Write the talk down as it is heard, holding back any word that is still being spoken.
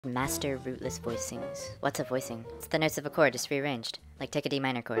Master Rootless Voicings. What's a voicing? It's the notes of a chord just rearranged. Like take a D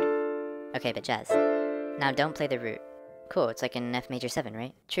minor chord. Okay, but jazz. Now don't play the root. Cool, it's like an F major 7,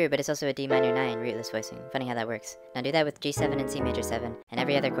 right? True, but it's also a D minor 9 rootless voicing. Funny how that works. Now do that with G7 and C major 7, and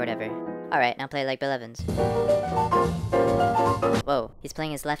every other chord ever. Alright, now play like Bill Evans. Whoa, he's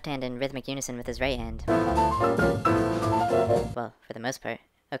playing his left hand in rhythmic unison with his right hand. Well, for the most part.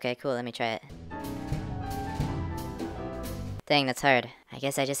 Okay, cool, let me try it. Dang, that's hard. I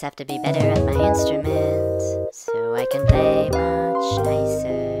guess I just have to be better at my instrument, so I can play much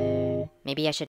nicer. Maybe I should